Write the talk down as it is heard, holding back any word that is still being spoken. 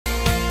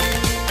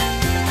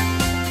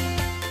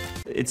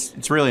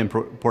it's really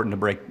important to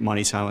break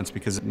money silence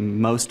because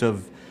most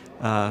of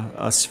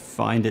us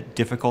find it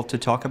difficult to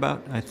talk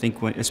about. I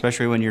think,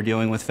 especially when you're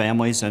dealing with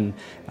families and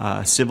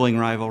sibling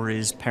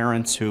rivalries,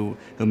 parents who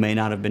may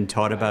not have been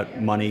taught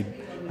about money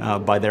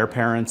by their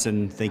parents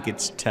and think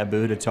it's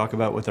taboo to talk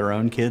about with their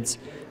own kids.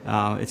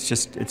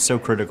 It's so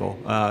critical.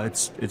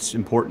 It's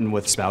important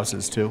with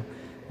spouses too.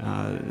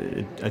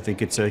 I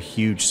think it's a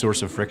huge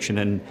source of friction,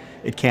 and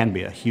it can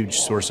be a huge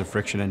source of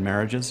friction in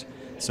marriages.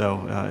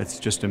 So it's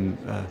just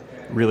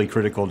really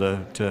critical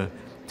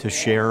to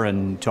share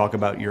and talk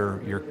about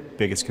your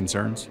biggest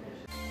concerns.